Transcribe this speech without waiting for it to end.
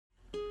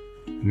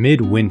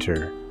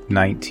Midwinter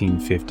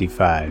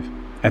 1955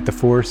 at the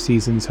Four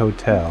Seasons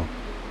Hotel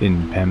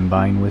in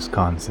Pembine,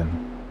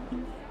 Wisconsin.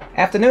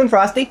 Afternoon,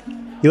 Frosty.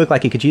 You look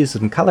like you could use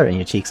some color in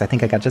your cheeks. I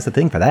think I got just the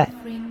thing for that.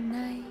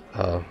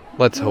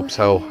 Let's hope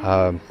so.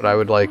 But I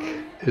would like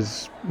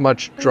as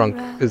much drunk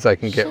as I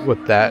can get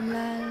with that.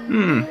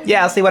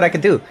 Yeah, I'll see what I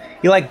can do.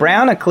 You like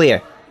brown or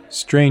clear?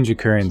 Strange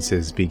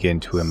occurrences begin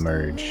to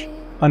emerge.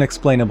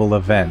 Unexplainable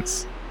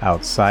events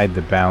outside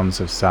the bounds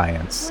of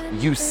science.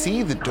 You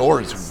see the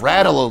doors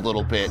rattle a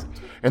little bit,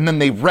 and then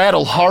they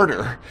rattle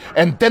harder,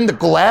 and then the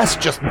glass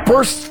just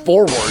bursts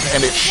forward,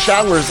 and it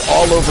showers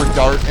all over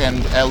Dart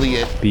and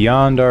Elliot.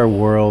 Beyond our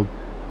world,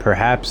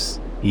 perhaps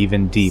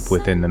even deep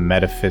within the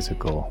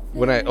metaphysical.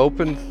 When I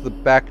opened the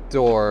back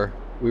door,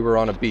 we were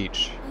on a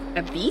beach.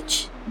 A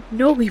beach?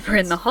 No, we were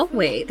in the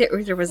hallway.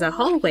 There was a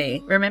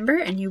hallway, remember?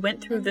 And you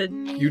went through the...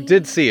 You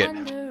did see it.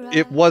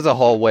 It was a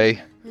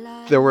hallway.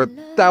 There were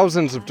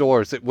thousands of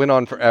doors. It went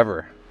on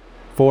forever.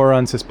 Four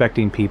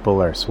unsuspecting people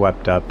are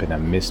swept up in a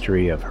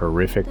mystery of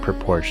horrific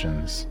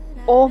proportions.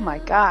 Oh my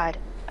god.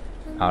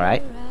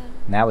 Alright,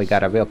 now we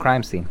got a real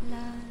crime scene.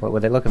 What were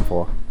they looking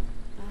for?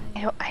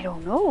 I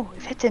don't know.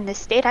 If it's in this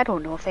state, I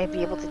don't know if they'd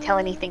be able to tell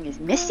anything is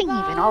missing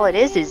even. All it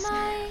is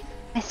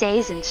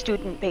essays and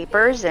student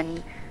papers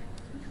and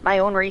my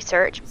own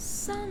research.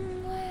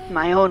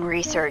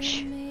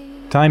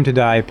 Time to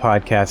Die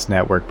Podcast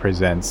Network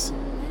presents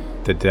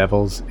The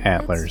Devil's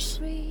Antlers,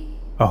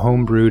 a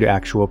homebrewed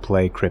actual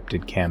play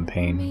cryptid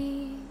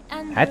campaign.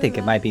 I think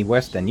it might be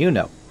worse than you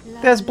know.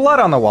 There's blood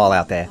on the wall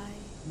out there.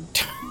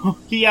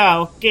 Yeah,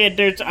 okay,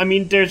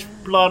 there's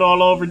blood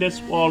all over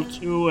this wall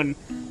too, and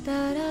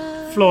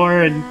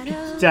floor, and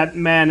that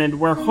man, and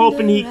we're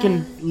hoping he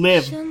can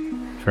live.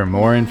 For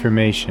more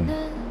information,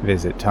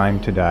 visit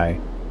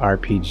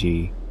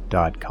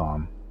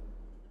timetodierpg.com.